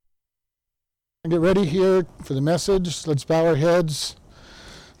Get ready here for the message. Let's bow our heads.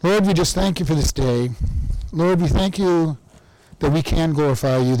 Lord, we just thank you for this day. Lord, we thank you that we can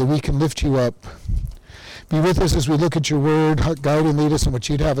glorify you, that we can lift you up. Be with us as we look at your word, guide and lead us in what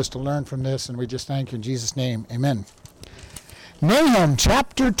you'd have us to learn from this, and we just thank you in Jesus' name. Amen. Nahum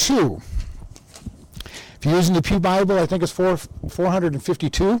chapter 2. If you're using the Pew Bible, I think it's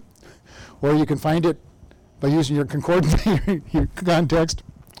 452, or you can find it by using your concordance, your context.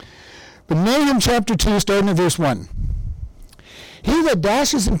 But Nahum chapter 2, starting at verse 1. He that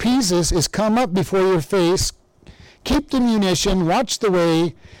dashes in pieces is come up before your face. Keep the munition, watch the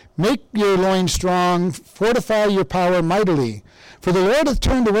way, make your loins strong, fortify your power mightily. For the Lord hath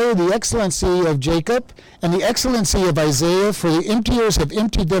turned away the excellency of Jacob, and the excellency of Isaiah, for the emptiers have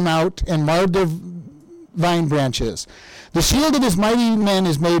emptied them out, and marred their vine branches. The shield of his mighty men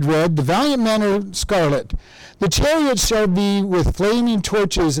is made red, the valiant men are scarlet. The chariots shall be with flaming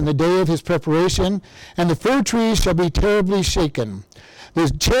torches in the day of his preparation, and the fir trees shall be terribly shaken. The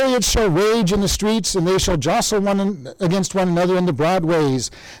chariots shall rage in the streets, and they shall jostle one against one another in the broad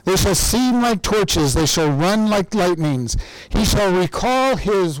ways. They shall seem like torches, they shall run like lightnings. He shall recall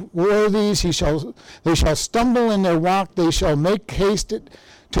his worthies, they shall stumble in their walk, they shall make haste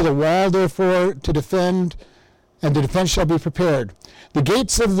to the wall, therefore, to defend, and the defense shall be prepared. The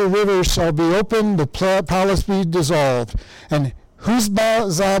gates of the river shall be opened, the palace be dissolved, and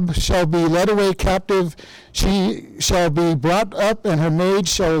Huzbazab shall be led away captive. She shall be brought up, and her maid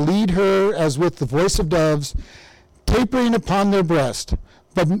shall lead her as with the voice of doves, tapering upon their breast.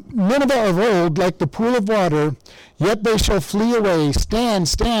 But Nineveh of old, like the pool of water, yet they shall flee away. Stand,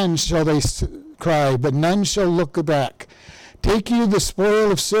 stand, shall they cry, but none shall look back. Take you the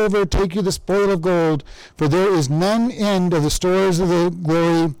spoil of silver, take you the spoil of gold, for there is none end of the stores of the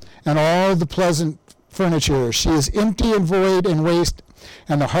glory and all the pleasant furniture. She is empty and void and waste,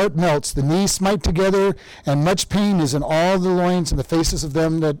 and the heart melts. The knees smite together, and much pain is in all the loins and the faces of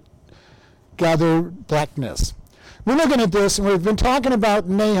them that gather blackness. We're looking at this, and we've been talking about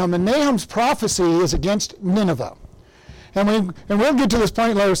Nahum, and Nahum's prophecy is against Nineveh. And we'll get to this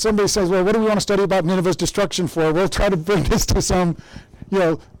point where somebody says, well, what do we want to study about Nineveh's destruction for? We'll try to bring this to some,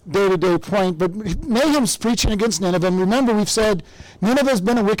 day-to-day point. But Nahum's preaching against Nineveh. And remember, we've said Nineveh's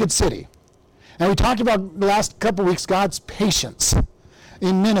been a wicked city. And we talked about the last couple of weeks God's patience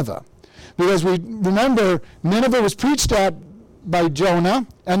in Nineveh. Because we remember Nineveh was preached at by Jonah,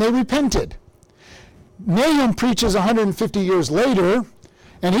 and they repented. Nahum preaches 150 years later,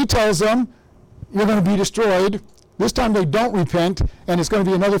 and he tells them, you're going to be destroyed. This time they don't repent, and it's going to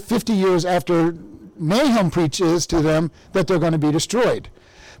be another 50 years after Nahum preaches to them that they're going to be destroyed.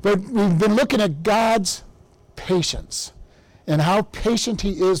 But we've been looking at God's patience and how patient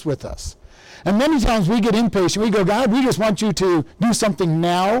he is with us. And many times we get impatient. We go, God, we just want you to do something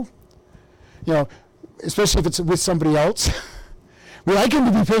now, especially if it's with somebody else. We like him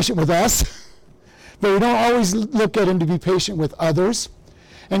to be patient with us, but we don't always look at him to be patient with others.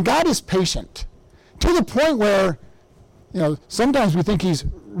 And God is patient to the point where sometimes we think he's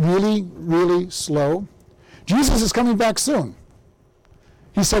really, really slow. Jesus is coming back soon.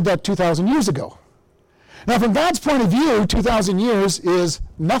 He said that 2,000 years ago. Now, from God's point of view, 2,000 years is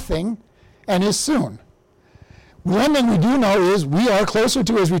nothing and is soon. One thing we do know is we are closer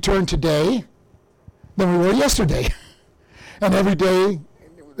to his return today than we were yesterday. And every day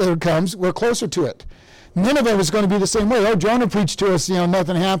that it comes, we're closer to it. Nineveh was going to be the same way. Oh, Jonah preached to us,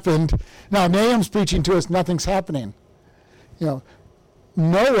 nothing happened. Now Nahum's preaching to us, nothing's happening.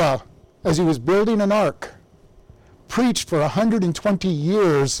 Noah, as he was building an ark, preached for 120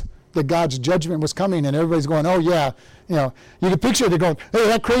 years that God's judgment was coming, and everybody's going, oh yeah, you can picture they're going, hey,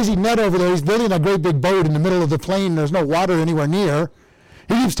 that crazy Ned over there, he's building a great big boat in the middle of the plain, there's no water anywhere near.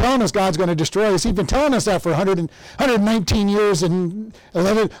 He keeps telling us God's going to destroy us. He's been telling us that for 119 years and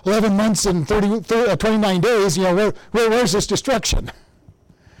 11 months and 29 days. Where's this destruction?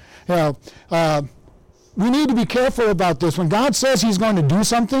 We need to be careful about this. When God says he's going to do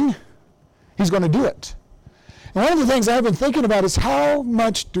something, he's going to do it. And one of the things I've been thinking about is how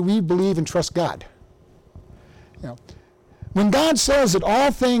much do we believe and trust God? When God says that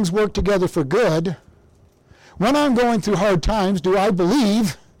all things work together for good, when I'm going through hard times, do I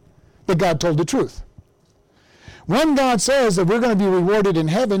believe that God told the truth? When God says that we're going to be rewarded in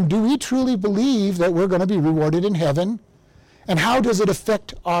heaven, do we truly believe that we're going to be rewarded in heaven? And how does it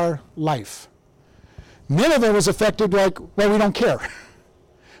affect our life? Nineveh was affected we don't care.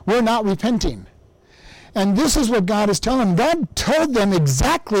 We're not repenting. And this is what God is telling them. God told them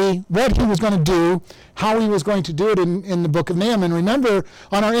exactly what he was going to do, how he was going to do it in the book of Nahum. And remember,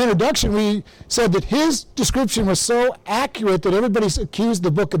 on our introduction, we said that his description was so accurate that everybody accused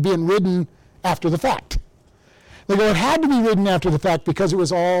the book of being written after the fact. They go, it had to be written after the fact because it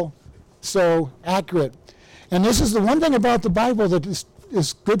was all so accurate. And this is the one thing about the Bible that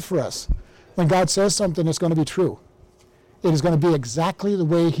is good for us. When God says something, it's going to be true. It is going to be exactly the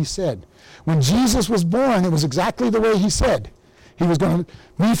way he said. When Jesus was born, it was exactly the way he said. He was going to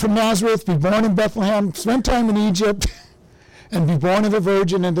be from Nazareth, be born in Bethlehem, spend time in Egypt, and be born of a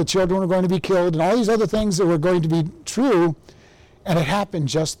virgin, and the children were going to be killed, and all these other things that were going to be true, and it happened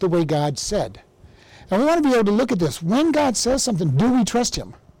just the way God said. And we want to be able to look at this. When God says something, do we trust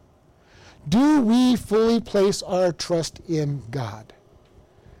him? Do we fully place our trust in God?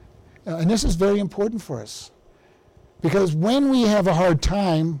 And this is very important for us. Because when we have a hard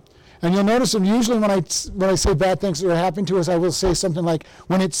time, and you'll notice that usually when I say bad things that are happening to us, I will say something like,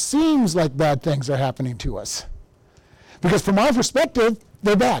 when it seems like bad things are happening to us. Because from our perspective,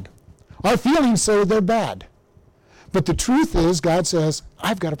 they're bad. Our feelings say they're bad. But the truth is, God says,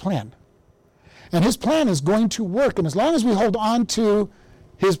 I've got a plan. And his plan is going to work. And as long as we hold on to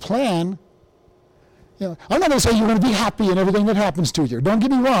his plan, I'm not going to say you're going to be happy in everything that happens to you. Don't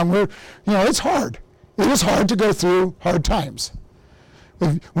get me wrong. It's hard. It is hard to go through hard times.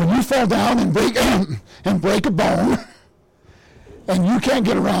 When you fall down and break a bone, and you can't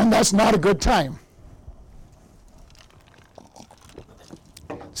get around, that's not a good time.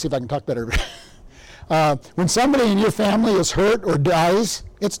 See if I can talk better. When somebody in your family is hurt or dies,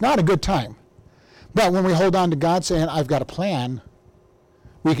 it's not a good time. But when we hold on to God saying, I've got a plan,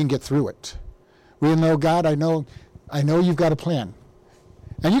 we can get through it. We know, God, I know you've got a plan.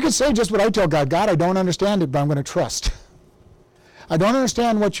 And you can say just what I tell God, God, I don't understand it, but I'm going to trust. I don't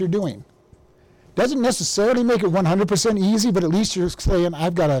understand what you're doing. Doesn't necessarily make it 100% easy, but at least you're saying,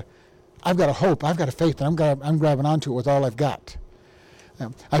 I've got a hope, I've got a faith, and I'm grabbing onto it with all I've got.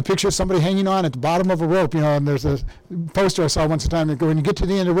 I picture somebody hanging on at the bottom of a rope, and there's a poster I saw once a time that go, when you get to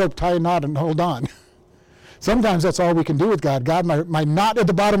the end of the rope, tie a knot and hold on. Sometimes that's all we can do with God. God, my knot at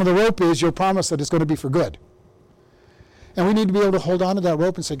the bottom of the rope is your promise that it's going to be for good. And we need to be able to hold on to that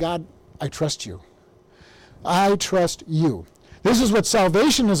rope and say, God, I trust you. I trust you. This is what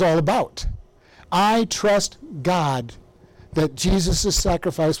salvation is all about. I trust God that Jesus'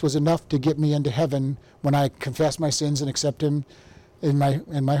 sacrifice was enough to get me into heaven when I confess my sins and accept him in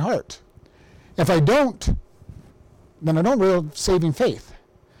my heart. If I don't, then I don't really have saving faith.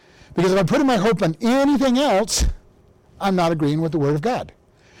 Because if I'm putting my hope on anything else, I'm not agreeing with the Word of God.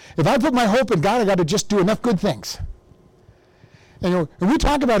 If I put my hope in God, I got to just do enough good things. And we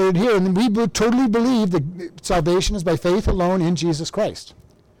talk about it here, and we totally believe that salvation is by faith alone in Jesus Christ.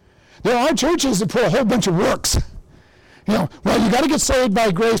 There are churches that put a whole bunch of works. You got to get saved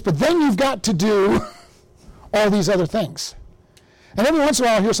by grace, but then you've got to do all these other things. And every once in a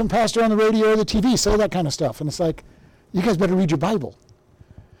while, I'll hear some pastor on the radio or the TV say that kind of stuff. And it's like, you guys better read your Bible.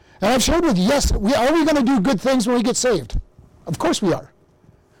 And I've shared with you, yes, are we going to do good things when we get saved? Of course we are.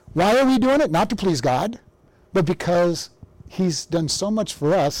 Why are we doing it? Not to please God, but because he's done so much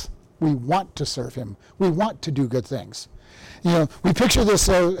for us, we want to serve him. We want to do good things. We picture this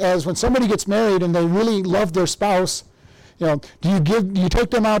as when somebody gets married and they really love their spouse, do you take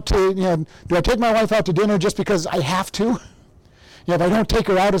them out to, do I take my wife out to dinner just because I have to? If I don't take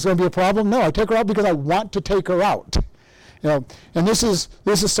her out, it's going to be a problem. No, I take her out because I want to take her out. And this is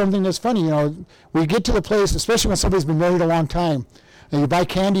something that's funny. We get to the place, especially when somebody's been married a long time, and you buy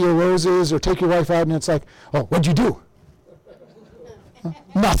candy or roses or take your wife out, and it's like, oh, what'd you do?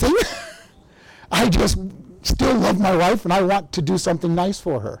 Nothing. I just still love my wife, and I want to do something nice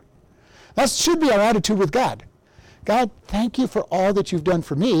for her. That should be our attitude with God. God, thank you for all that you've done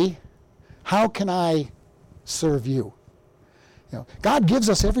for me. How can I serve you? God gives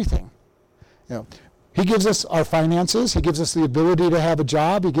us everything. He gives us our finances. He gives us the ability to have a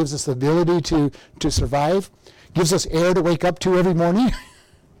job. He gives us the ability to survive. Gives us air to wake up to every morning.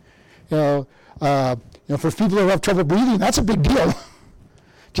 For people who have trouble breathing, that's a big deal.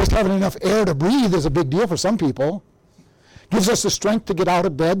 Just having enough air to breathe is a big deal for some people. Gives us the strength to get out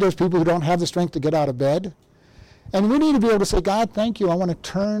of bed. There's people who don't have the strength to get out of bed. And we need to be able to say, God, thank you. I want to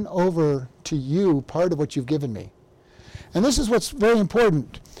turn over to you part of what you've given me. And this is what's very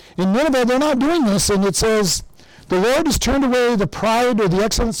important. In Nineveh, they're not doing this, and it says, the Lord has turned away the pride or the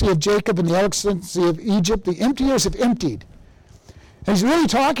excellency of Jacob and the excellency of Egypt. The emptiers have emptied. And he's really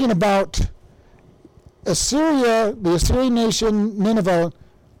talking about Assyria, the Assyrian nation, Nineveh,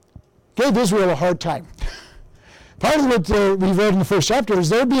 gave Israel a hard time. Part of what we read in the first chapter is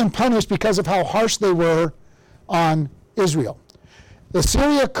they're being punished because of how harsh they were on Israel.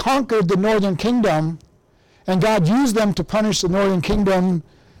 Assyria conquered the northern kingdom, and God used them to punish the northern kingdom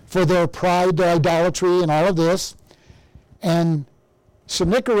for their pride, their idolatry, and all of this. And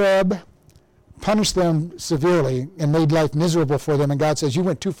Sennacherib punished them severely and made life miserable for them, and God says, you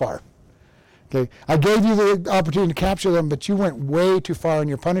went too far. Okay, I gave you the opportunity to capture them, but you went way too far in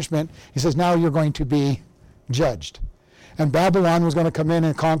your punishment. He says, now you're going to be judged. And Babylon was going to come in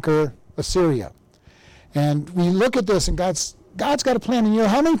and conquer Assyria. And we look at this, and God's got a plan. And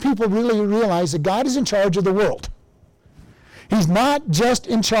how many people really realize that God is in charge of the world? He's not just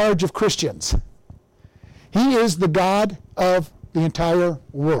in charge of Christians. He is the God of the entire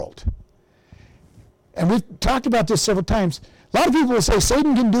world. And we've talked about this several times. A lot of people will say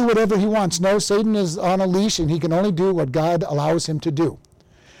Satan can do whatever he wants. No, Satan is on a leash, and he can only do what God allows him to do.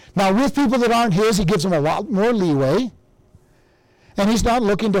 Now, with people that aren't his, he gives them a lot more leeway. And he's not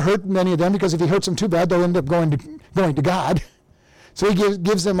looking to hurt many of them, because if he hurts them too bad, they'll end up going to God. So he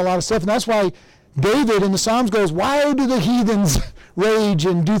gives them a lot of stuff. And that's why David in the Psalms goes, why do the heathens rage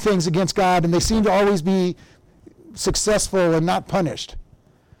and do things against God, and they seem to always be successful and not punished?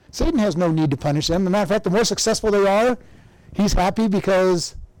 Satan has no need to punish them. As a matter of fact, the more successful they are, he's happy,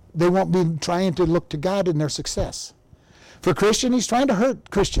 because they won't be trying to look to God in their success. For Christian, he's trying to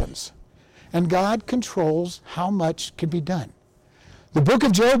hurt Christians. And God controls how much can be done. The book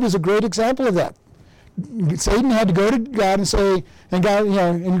of Job is a great example of that. Satan had to go to God and say, and God,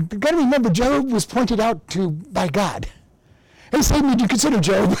 and you've got to remember, Job was pointed out to by God. Hey, Satan, did you consider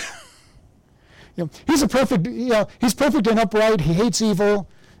Job? He's he's perfect and upright. He hates evil.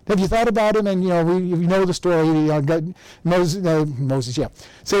 Have you thought about him? And you know the story. Moses, yeah.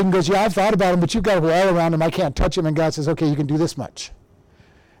 Satan goes, yeah, I've thought about him, but you've got a wall around him. I can't touch him. And God says, okay, you can do this much.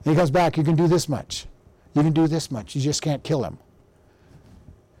 And he comes back, you can do this much. You can do this much. You just can't kill him.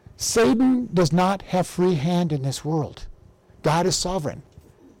 Satan does not have free hand in this world. God is sovereign.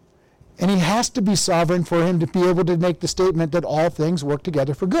 And he has to be sovereign for him to be able to make the statement that all things work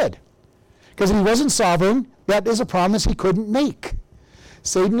together for good. Because if he wasn't sovereign, that is a promise he couldn't make.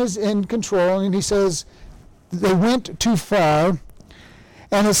 Satan is in control, and he says they went too far.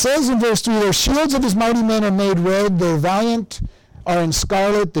 And it says in verse 3, their shields of his mighty men are made red, their valiant are in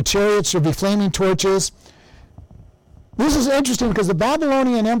scarlet, the chariots shall be flaming torches. This is interesting, because the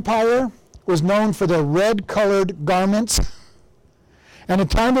Babylonian Empire was known for their red-colored garments. And at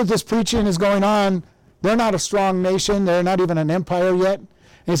the time that this preaching is going on, they're not a strong nation. They're not even an empire yet. And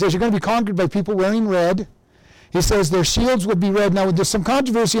he says, you're going to be conquered by people wearing red. He says their shields would be red. Now, there's some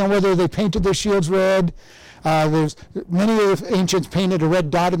controversy on whether they painted their shields red. There's many of the ancients painted a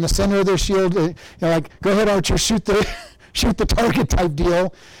red dot in the center of their shield. Like, go ahead, archer, shoot the target type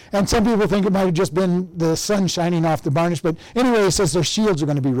deal. And some people think it might have just been the sun shining off the varnish. But anyway, it says their shields are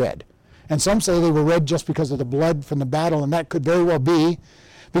going to be red. And some say they were red just because of the blood from the battle, and that could very well be.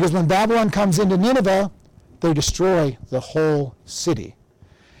 Because when Babylon comes into Nineveh, they destroy the whole city.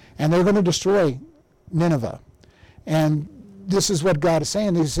 And they're going to destroy Nineveh. And this is what God is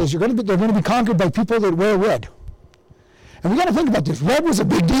saying. He says they're going to be conquered by people that wear red. And we got to think about this. Red was a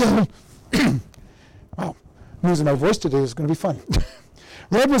big deal. Wow, I'm losing my voice today. It's going to be fun.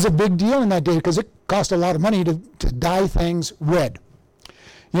 Red was a big deal in that day because it cost a lot of money to dye things red.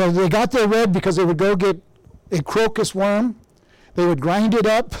 They got their red because they would go get a crocus worm. They would grind it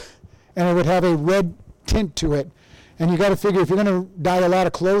up, and it would have a red tint to it. And you got to figure, if you're going to dye a lot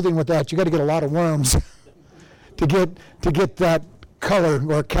of clothing with that, you got to get a lot of worms to get that color,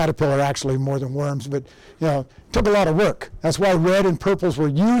 or caterpillar actually, more than worms. But it took a lot of work. That's why red and purples were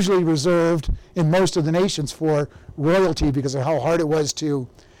usually reserved in most of the nations for royalty, because of how hard it was to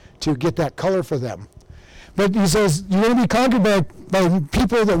get that color for them. But he says you're going to be conquered by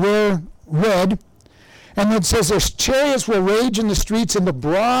people that wear red. And it says their chariots will rage in the streets, in the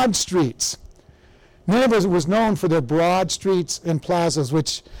broad streets. Nineveh was known for their broad streets and plazas,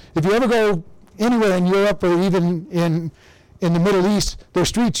 which, if you ever go anywhere in Europe or even in the Middle East, their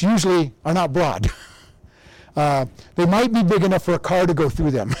streets usually are not broad. They might be big enough for a car to go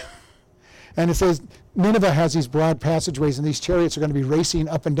through them. And it says Nineveh has these broad passageways, and these chariots are going to be racing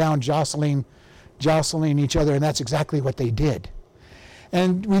up and down, jostling each other, and that's exactly what they did.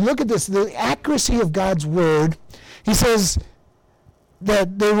 And we look at this, the accuracy of God's word. He says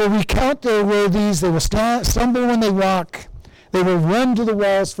that they will recount their worthies, they will stumble when they walk, they will run to the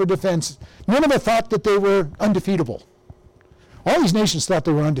walls for defense. Nineveh thought that they were undefeatable. All these nations thought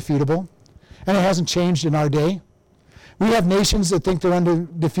they were undefeatable, and it hasn't changed in our day. We have nations that think they're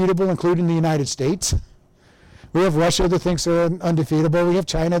undefeatable, including the United States. We have Russia that thinks they're undefeatable. We have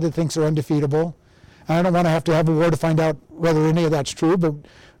China that thinks they're undefeatable. And I don't want to have a war to find out whether any of that's true, but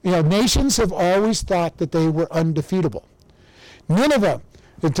nations have always thought that they were undefeatable. Nineveh,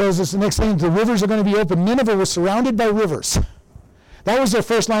 it tells us the next thing, the rivers are going to be open. Nineveh was surrounded by rivers. That was their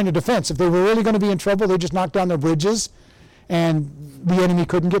first line of defense. If they were really going to be in trouble, they just knocked down their bridges, and the enemy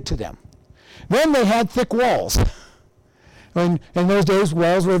couldn't get to them. Then they had thick walls. In those days,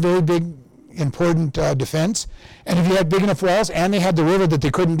 walls were a very big, important defense. And if you had big enough walls and they had the river that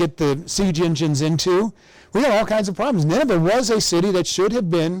they couldn't get the siege engines into, we had all kinds of problems. Nineveh was a city that should have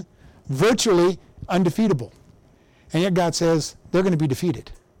been virtually undefeatable. And yet God says they're going to be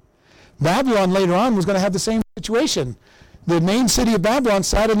defeated. Babylon later on was going to have the same situation. The main city of Babylon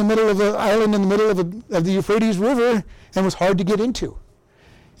sat in the middle of an island in the middle of the Euphrates River and was hard to get into.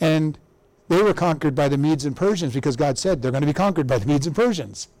 And they were conquered by the Medes and Persians because God said they're going to be conquered by the Medes and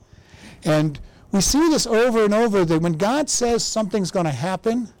Persians. And we see this over and over, that when God says something's going to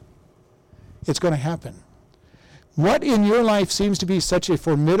happen, it's going to happen. What in your life seems to be such a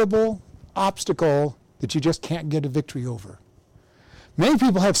formidable obstacle that you just can't get a victory over? Many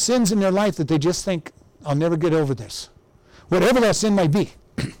people have sins in their life that they just think, I'll never get over this. Whatever that sin might be.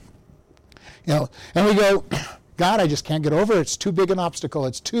 And we go, God, I just can't get over it. It's too big an obstacle.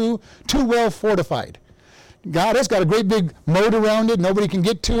 It's too well fortified. God has got a great big moat around it. Nobody can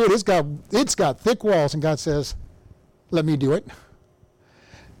get to it. It's got thick walls. And God says, let me do it.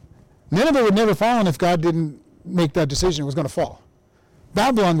 Nineveh would never fall if God didn't make that decision it was going to fall.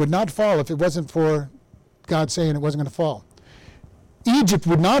 Babylon would not fall if it wasn't for God saying it wasn't going to fall. Egypt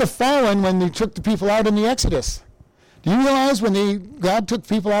would not have fallen when they took the people out in the Exodus. Do you realize when God took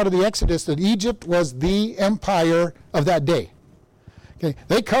people out of the Exodus that Egypt was the empire of that day? Okay,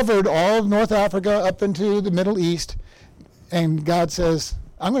 they covered all of North Africa up into the Middle East, and God says,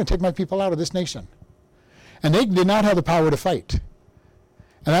 I'm going to take my people out of this nation. And they did not have the power to fight.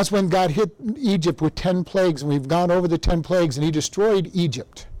 And that's when God hit Egypt with 10 plagues, and we've gone over the 10 plagues, and he destroyed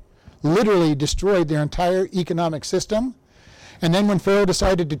Egypt. Literally destroyed their entire economic system. And then when Pharaoh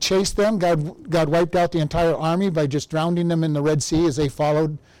decided to chase them, God wiped out the entire army by just drowning them in the Red Sea as they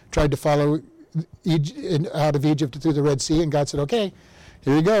tried to follow out of Egypt through the Red Sea. And God said, okay,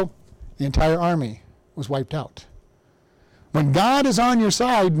 here you go. The entire army was wiped out. When God is on your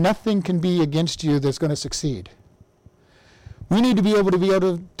side, nothing can be against you that's going to succeed. We need to be able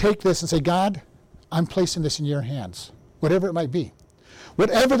to take this and say, God, I'm placing this in your hands, whatever it might be.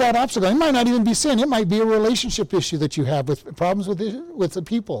 Whatever that obstacle, it might not even be sin. It might be a relationship issue that you have with problems with the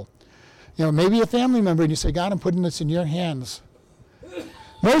people. Maybe a family member, and you say, God, I'm putting this in your hands.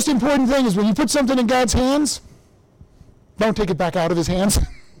 Most important thing is when you put something in God's hands, don't take it back out of his hands.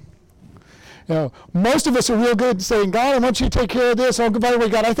 Most of us are real good at saying, God, I want you to take care of this. Oh, by the way,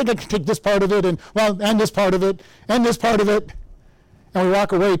 God, I think I can take this part of it, and this part of it, and this part of it. And we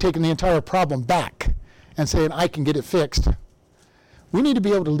walk away taking the entire problem back and saying, I can get it fixed. We need to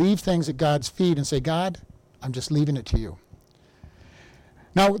be able to leave things at God's feet and say, God, I'm just leaving it to you.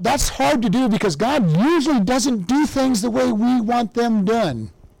 Now, that's hard to do because God usually doesn't do things the way we want them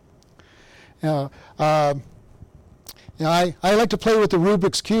done. I like to play with the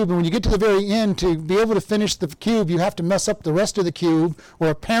Rubik's Cube, and when you get to the very end, to be able to finish the cube, you have to mess up the rest of the cube, or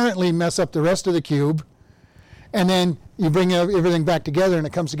apparently mess up the rest of the cube, and then you bring everything back together, and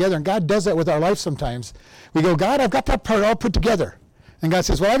it comes together. And God does that with our life sometimes. We go, God, I've got that part all put together. And God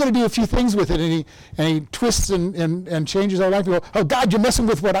says, well, I've got to do a few things with it. And he twists and changes our life. We go, oh, God, you're messing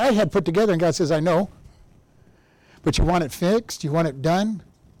with what I had put together. And God says, I know. But you want it fixed? You want it done?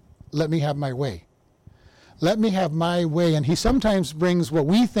 Let me have my way. Let me have my way. And he sometimes brings what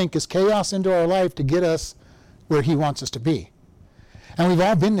we think is chaos into our life to get us where he wants us to be. And we've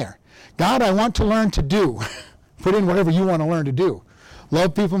all been there. God, I want to learn to do. Put in whatever you want to learn to do.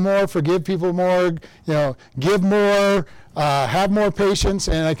 Love people more, forgive people more, give more, have more patience,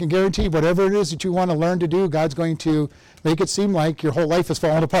 and I can guarantee whatever it is that you want to learn to do, God's going to make it seem like your whole life is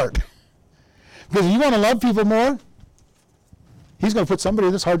falling apart. Because if you want to love people more, he's going to put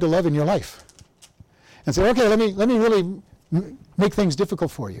somebody that's hard to love in your life. And say, okay, let me really make things difficult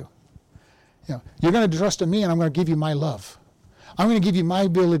for you. You're going to trust in me, and I'm going to give you my love. I'm going to give you my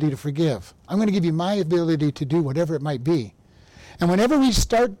ability to forgive. I'm going to give you my ability to do whatever it might be. And whenever we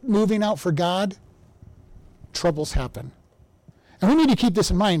start moving out for God, troubles happen. And we need to keep this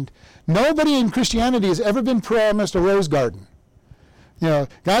in mind. Nobody in Christianity has ever been promised a rose garden. God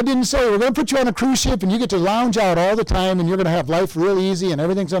didn't say, we're going to put you on a cruise ship and you get to lounge out all the time and you're going to have life real easy and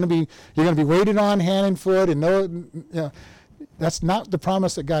everything's going to be, you're going to be waited on hand and foot. And that's not the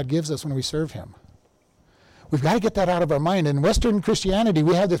promise that God gives us when we serve him. We've got to get that out of our mind. In Western Christianity,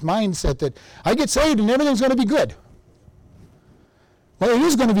 we have this mindset that I get saved and everything's going to be good. Well, it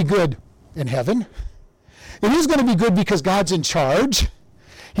is going to be good in heaven. It is going to be good because God's in charge.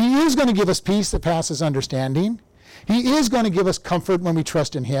 He is going to give us peace that passes understanding. He is going to give us comfort when we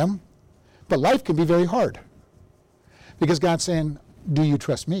trust in him. But life can be very hard. Because God's saying, do you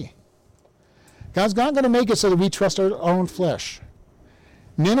trust me? God's not going to make it so that we trust our own flesh.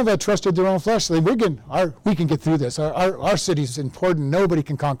 Nineveh trusted their own flesh. They we can get through this. Our city's important. Nobody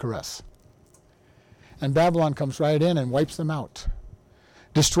can conquer us. And Babylon comes right in and wipes them out.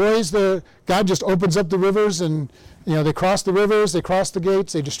 God just opens up the rivers, and they cross the rivers, they cross the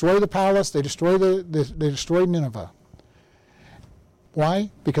gates, they destroy the palace, they destroy Nineveh.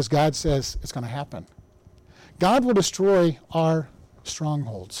 Why? Because God says it's going to happen. God will destroy our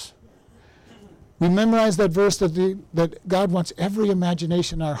strongholds. We memorize that verse that God wants every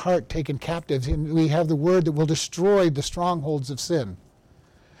imagination in our heart taken captive, and we have the word that will destroy the strongholds of sin.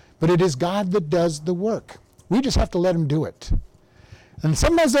 But it is God that does the work. We just have to let him do it. And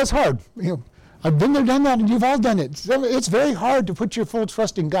sometimes that's hard. I've been there, done that, and you've all done it. It's very hard to put your full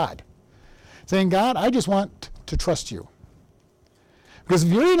trust in God. Saying, God, I just want to trust you. Because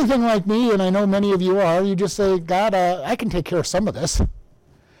if you're anything like me, and I know many of you are, you just say, God, I can take care of some of this.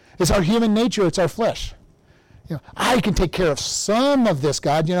 It's our human nature, it's our flesh. I can take care of some of this,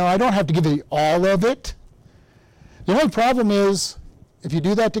 God. I don't have to give you all of it. The only problem is, if you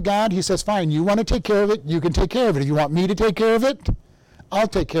do that to God, he says, fine, you want to take care of it, you can take care of it. If you want me to take care of it, I'll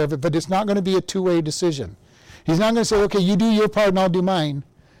take care of it, but it's not going to be a two-way decision. He's not going to say, okay, you do your part and I'll do mine.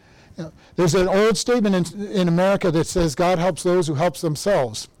 There's an old statement in America that says God helps those who help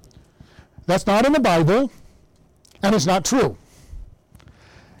themselves. That's not in the Bible, and it's not true.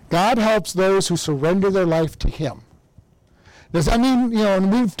 God helps those who surrender their life to him. Does that mean,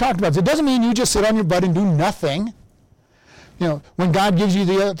 and we've talked about this, it doesn't mean you just sit on your butt and do nothing. When God gives you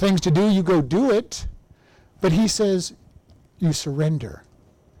the other things to do, you go do it. But he says, you surrender.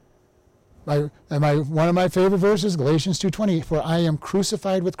 One of my favorite verses, Galatians 2:20, for I am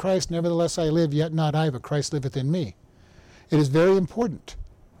crucified with Christ, nevertheless I live, yet not I, but Christ liveth in me. It is very important.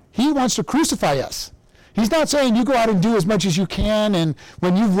 He wants to crucify us. He's not saying you go out and do as much as you can, and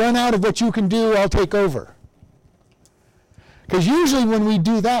when you've run out of what you can do, I'll take over. Because usually when we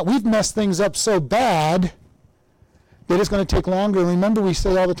do that, we've messed things up so bad that it's going to take longer. And remember, we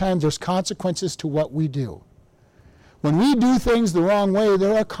say all the time, there's consequences to what we do. When we do things the wrong way,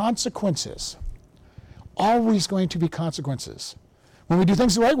 there are consequences. Always going to be consequences. When we do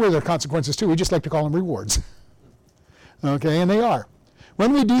things the right way, there are consequences too. We just like to call them rewards. Okay, and they are.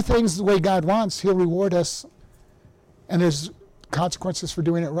 When we do things the way God wants, he'll reward us, and there's consequences for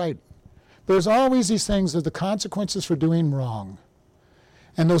doing it right. There's always these things of the consequences for doing wrong.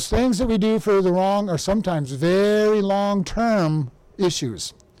 And those things that we do for the wrong are sometimes very long-term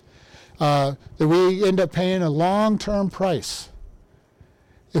issues. That we end up paying a long-term price.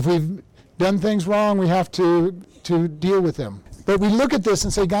 If we've done things wrong, we have to deal with them. But we look at this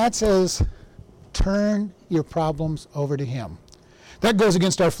and say, God says, turn your problems over to him. That goes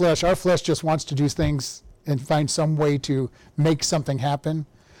against our flesh. Our flesh just wants to do things and find some way to make something happen.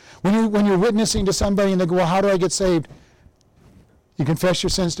 When you're witnessing to somebody and they go, well, how do I get saved? You confess your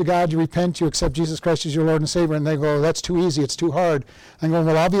sins to God, you repent, you accept Jesus Christ as your Lord and Savior, and they go, that's too easy, it's too hard. I'm going,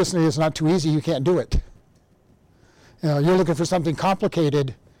 well, obviously it's not too easy, you can't do it. You're looking for something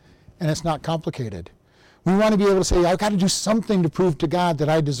complicated, and it's not complicated. We want to be able to say, I've got to do something to prove to God that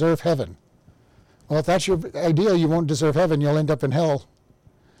I deserve heaven. Well, if that's your idea, you won't deserve heaven, you'll end up in hell.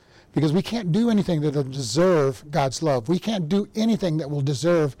 Because we can't do anything that will deserve God's love. We can't do anything that will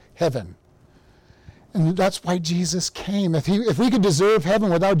deserve heaven. And that's why Jesus came. If we could deserve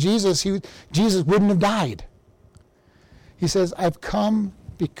heaven without Jesus, Jesus wouldn't have died. He says, I've come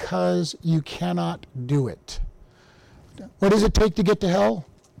because you cannot do it. What does it take to get to hell?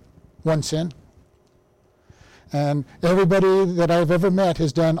 One sin. And everybody that I've ever met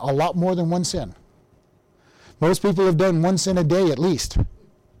has done a lot more than one sin. Most people have done one sin a day at least.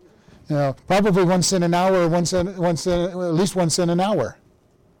 Probably one sin an hour, at least one sin an hour.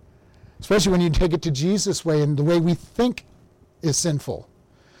 Especially when you take it to Jesus' way and the way we think is sinful.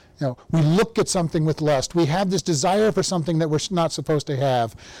 We look at something with lust. We have this desire for something that we're not supposed to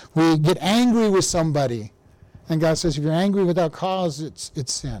have. We get angry with somebody. And God says, if you're angry without cause, it's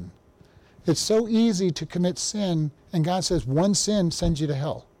sin. It's so easy to commit sin, and God says one sin sends you to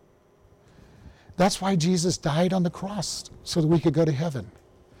hell. That's why Jesus died on the cross, so that we could go to heaven.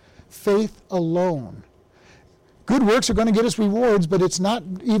 Faith alone. Good works are going to get us rewards, but it's not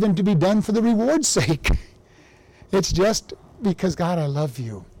even to be done for the reward's sake. It's just because, God, I love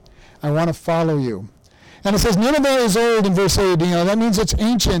you. I want to follow you. And it says, Nineveh is old in verse 8. That means it's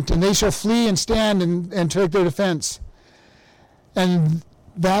ancient, and they shall flee and stand and take their defense. And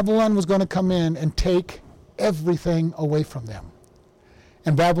Babylon was going to come in and take everything away from them.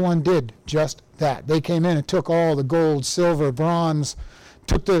 And Babylon did just that. They came in and took all the gold, silver, bronze,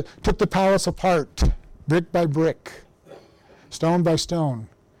 took the palace apart, brick by brick, stone by stone,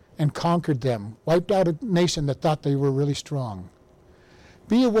 and conquered them, wiped out a nation that thought they were really strong.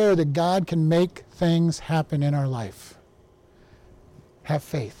 Be aware that God can make things happen in our life. Have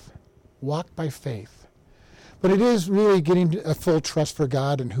faith. Walk by faith. But it is really getting a full trust for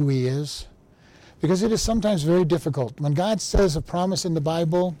God and who he is, because it is sometimes very difficult. When God says a promise in the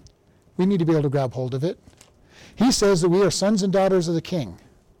Bible, we need to be able to grab hold of it. He says that we are sons and daughters of the King.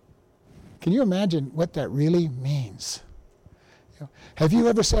 Can you imagine what that really means? Have you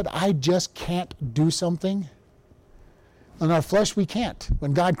ever said, I just can't do something? In our flesh, we can't.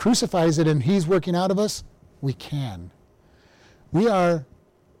 When God crucifies it and he's working out of us, we can. We are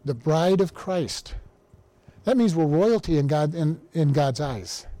the bride of Christ. That means we're royalty in God's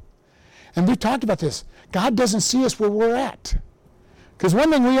eyes. And we've talked about this. God doesn't see us where we're at. Because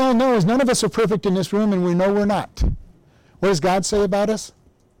one thing we all know is none of us are perfect in this room, and we know we're not. What does God say about us?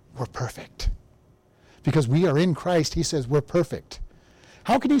 We're perfect. Because we are in Christ, he says we're perfect.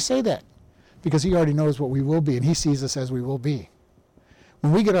 How can he say that? Because he already knows what we will be, and he sees us as we will be.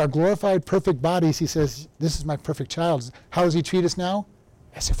 When we get our glorified, perfect bodies, he says, this is my perfect child. How does he treat us now?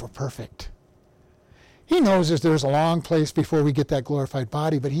 As if we're perfect. He knows that there's a long place before we get that glorified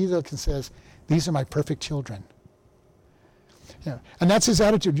body, but he looks and says, these are my perfect children. Yeah. And that's his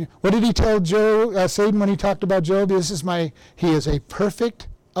attitude. What did he tell Satan when he talked about Job? He is a perfect,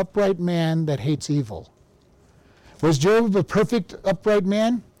 upright man that hates evil. Was Job a perfect, upright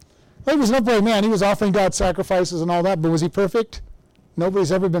man? Well, he was an upright man. He was offering God sacrifices and all that, but was he perfect?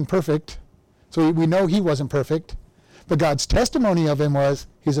 Nobody's ever been perfect. So we know he wasn't perfect. But God's testimony of him was,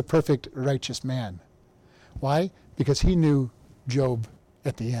 he's a perfect, righteous man. Why? Because he knew Job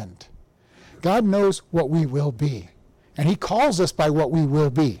at the end. God knows what we will be. And he calls us by what we will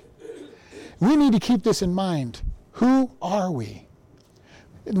be. We need to keep this in mind. Who are we?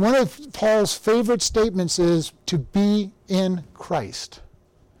 One of Paul's favorite statements is to be in Christ.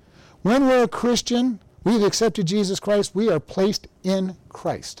 When we're a Christian, we've accepted Jesus Christ, we are placed in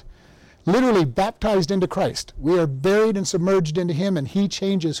Christ. Literally baptized into Christ. We are buried and submerged into him, and he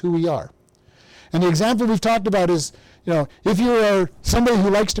changes who we are. And the example we've talked about is, if you are somebody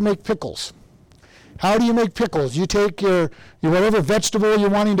who likes to make pickles, how do you make pickles? You take your whatever vegetable you're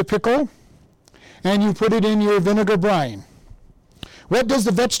wanting to pickle, and you put it in your vinegar brine. What does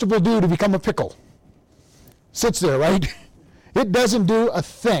the vegetable do to become a pickle? Sits there, right? It doesn't do a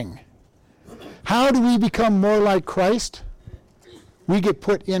thing. How do we become more like Christ? We get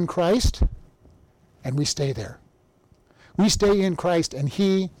put in Christ, and we stay there. We stay in Christ, and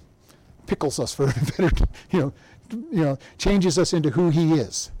he pickles us for better, changes us into who he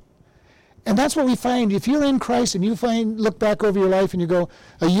is. And that's what we find. If you're in Christ and you look back over your life and you go,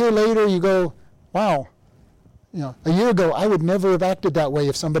 a year later, you go, wow, a year ago, I would never have acted that way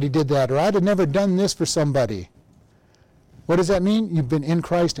if somebody did that, or I'd have never done this for somebody. What does that mean? You've been in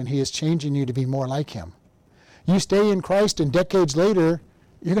Christ and he is changing you to be more like him. You stay in Christ and decades later,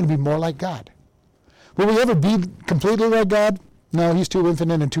 you're going to be more like God. Will we ever be completely like God? No, he's too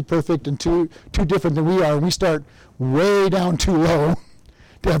infinite and too perfect and too different than we are. And we start way down too low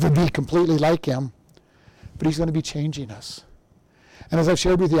to ever be completely like him. But he's going to be changing us. And as I've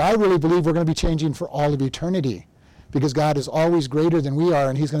shared with you, I really believe we're going to be changing for all of eternity, because God is always greater than we are,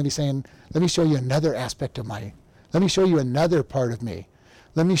 and he's going to be saying, let me show you another aspect of let me show you another part of me.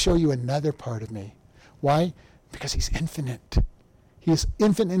 Let me show you another part of me. Why? Because he's infinite. He is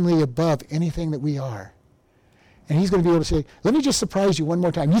infinitely above anything that we are. And he's going to be able to say, let me just surprise you one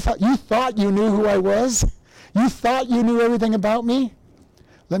more time. You thought you knew who I was? You thought you knew everything about me?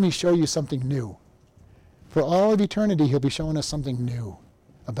 Let me show you something new. For all of eternity, he'll be showing us something new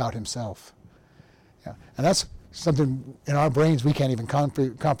about himself. Yeah. And that's something in our brains we can't even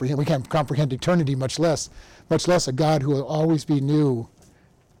comprehend. We can't comprehend eternity, much less a God who will always be new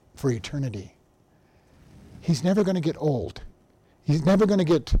for eternity. He's never going to get old. He's never going to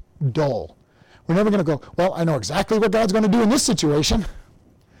get dull. We're never going to go, well, I know exactly what God's going to do in this situation.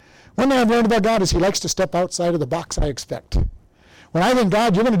 One thing I've learned about God is he likes to step outside of the box I expect. When I think,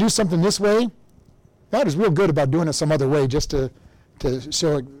 God, you're going to do something this way, God is real good about doing it some other way just to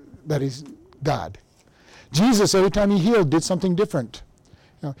show that he's God. Jesus, every time he healed, did something different.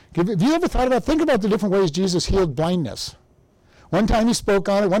 Have you ever think about the different ways Jesus healed blindness? One time he spoke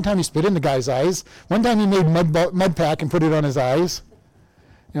on it, one time he spit in the guy's eyes, one time he made mud pack and put it on his eyes.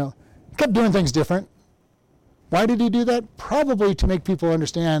 He kept doing things different. Why did he do that? Probably to make people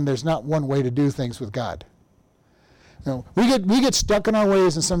understand there's not one way to do things with God. We get stuck in our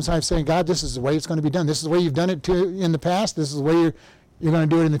ways and sometimes saying, God, this is the way it's going to be done. This is the way you've done it in the past. This is the way you're going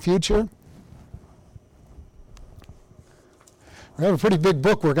to do it in the future. We have a pretty big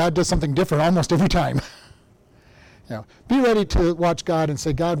book where God does something different almost every time. Be ready to watch God and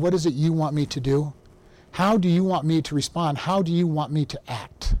say, God, what is it you want me to do? how do you want me to respond? How do you want me to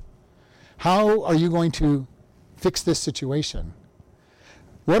act? How are you going to fix this situation?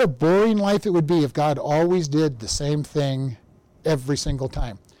 What a boring life it would be if God always did the same thing every single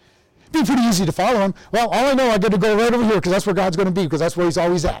time. It'd be pretty easy to follow him. Well, all I know, I got to go right over here because that's where God's going to be, because that's where he's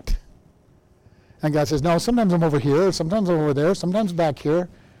always at. And God says, no, sometimes I'm over here, sometimes I'm over there, sometimes back here.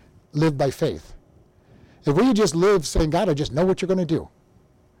 Live by faith. If we just live saying, God, I just know what you're going to do.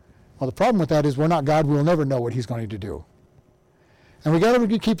 Well, the problem with that is we're not God. We'll never know what he's going to do. And we got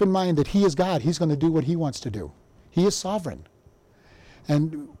to keep in mind that he is God. He's going to do what he wants to do. He is sovereign.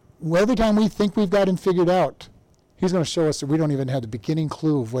 And every time we think we've got him figured out, he's going to show us that we don't even have the beginning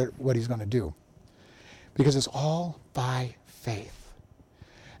clue of what he's going to do. Because it's all by faith.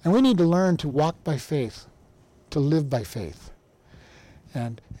 And we need to learn to walk by faith, to live by faith.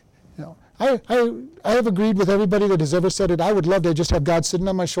 And, you know, I have agreed with everybody that has ever said it. I would love to just have God sitting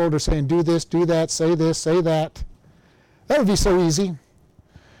on my shoulder saying, do this, do that, say this, say that. That would be so easy.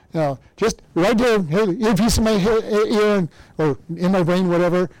 You know, just right there, earpiece in my ear or in my brain,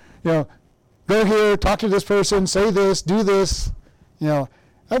 whatever. You know, go here, talk to this person, say this, do this. You know,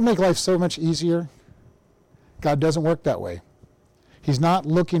 that would make life so much easier. God doesn't work that way. He's not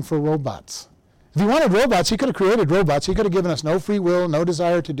looking for robots. If he wanted robots, he could have created robots. He could have given us no free will, no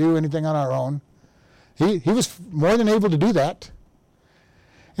desire to do anything on our own. He was more than able to do that.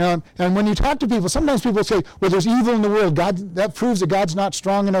 And when you talk to people, sometimes people say, well, there's evil in the world. That proves that God's not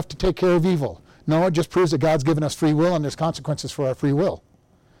strong enough to take care of evil. No, it just proves that God's given us free will and there's consequences for our free will.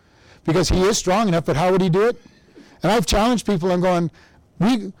 Because he is strong enough, but how would he do it? And I've challenged people and going,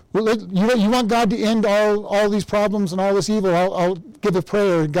 you want God to end all these problems and all this evil? I'll give a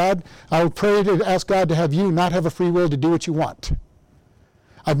prayer. God, I'll pray to ask God to have you not have a free will to do what you want.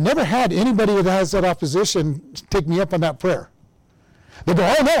 I've never had anybody that has that opposition take me up on that prayer. They go,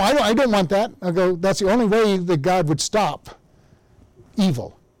 oh no, I don't want that. I go, that's the only way that God would stop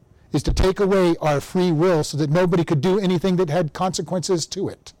evil, is to take away our free will so that nobody could do anything that had consequences to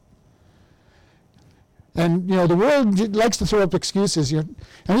it. And, you know, the world likes to throw up excuses. And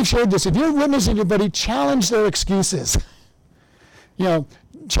we've shared this. If you're witnessing anybody, challenge their excuses. You know,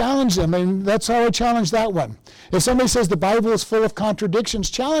 challenge them. And that's how I challenge that one. If somebody says the Bible is full of contradictions,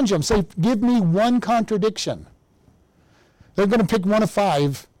 challenge them. Say, give me one contradiction. They're going to pick one of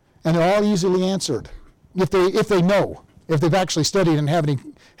 5, and they're all easily answered. If they know, if they've actually studied and have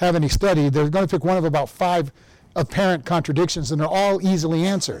any study, they're going to pick one of about 5 apparent contradictions, and they're all easily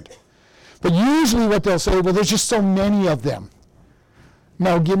answered. But usually what they'll say, well, there's just so many of them.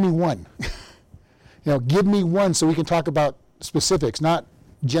 No, give me one. Give me one so we can talk about specifics, not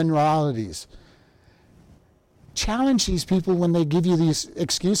generalities. Challenge these people when they give you these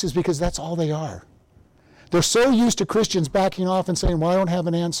excuses, because that's all they are. They're so used to Christians backing off and saying, well, I don't have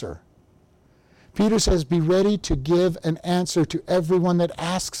an answer. Peter says, be ready to give an answer to everyone that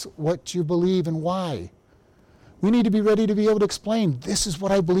asks what you believe and why. We need to be ready to be able to explain, this is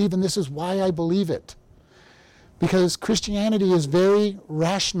what I believe and this is why I believe it. Because Christianity is very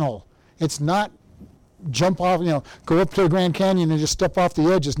rational. It's not jump off, go up to the Grand Canyon and just step off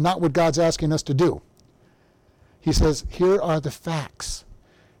the edge. It's not what God's asking us to do. He says, here are the facts.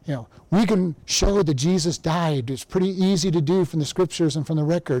 We can show that Jesus died. It's pretty easy to do from the scriptures and from the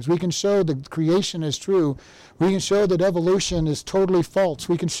records. We can show that creation is true. We can show that evolution is totally false.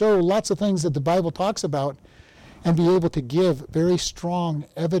 We can show lots of things that the Bible talks about and be able to give very strong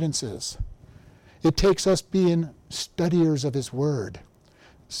evidences. It takes us being studiers of his word,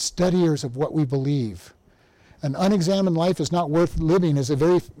 studiers of what we believe. An unexamined life is not worth living is a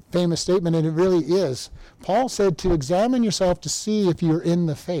very famous statement, and it really is. Paul said to examine yourself to see if you're in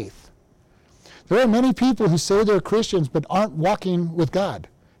the faith. There are many people who say they're Christians but aren't walking with God,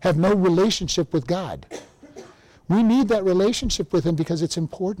 have no relationship with God. We need that relationship with him because it's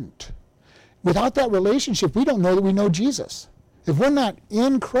important. Without that relationship, we don't know that we know Jesus. If we're not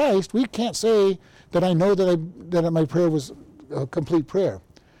in Christ, we can't say that I know that my prayer was a complete prayer.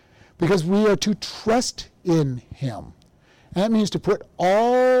 Because we are to trust in him. And that means to put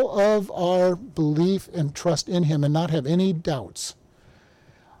all of our belief and trust in him and not have any doubts.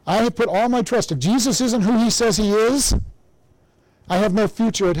 I have put all my trust. If Jesus isn't who he says he is, I have no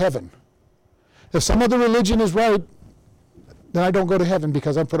future at heaven. If some other religion is right, then I don't go to heaven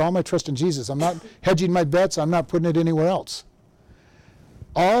because I put all my trust in Jesus. I'm not hedging my bets. I'm not putting it anywhere else.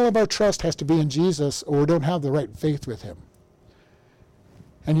 All of our trust has to be in Jesus, or we don't have the right faith with him.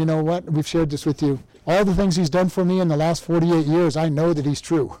 And you know what? We've shared this with you. All the things he's done for me in the last 48 years, I know that he's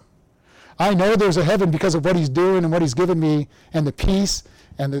true. I know there's a heaven because of what he's doing and what he's given me and the peace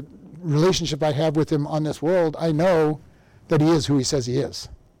and the relationship I have with him on this world. I know that he is who he says he is.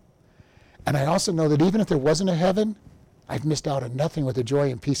 And I also know that even if there wasn't a heaven, I've missed out on nothing with the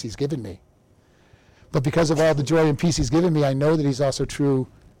joy and peace he's given me. But because of all the joy and peace he's given me, I know that he's also true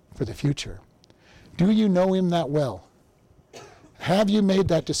for the future. Do you know him that well? Have you made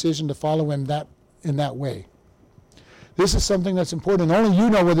that decision to follow him in that way? This is something that's important. Only you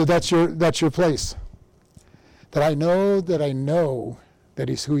know whether that's your place. That I know that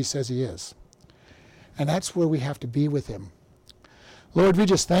he's who he says he is. And that's where we have to be with him. Lord, we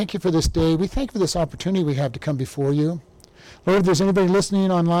just thank you for this day. We thank you for this opportunity we have to come before you. Lord, if there's anybody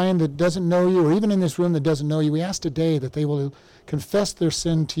listening online that doesn't know you, or even in this room that doesn't know you, we ask today that they will confess their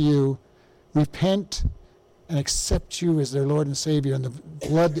sin to you, repent, and accept you as their Lord and Savior and the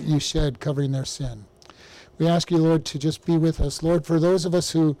blood that you shed covering their sin. We ask you, Lord, to just be with us. Lord, for those of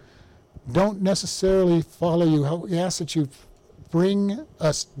us who don't necessarily follow you, we ask that you bring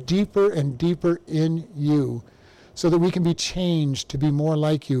us deeper and deeper in you so that we can be changed to be more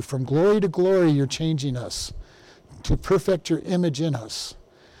like you. From glory to glory, you're changing us to perfect your image in us.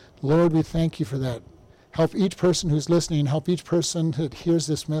 Lord, we thank you for that. Help each person who's listening, help each person that hears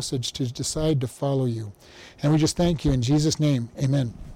this message to decide to follow you. And we just thank you in Jesus' name. Amen.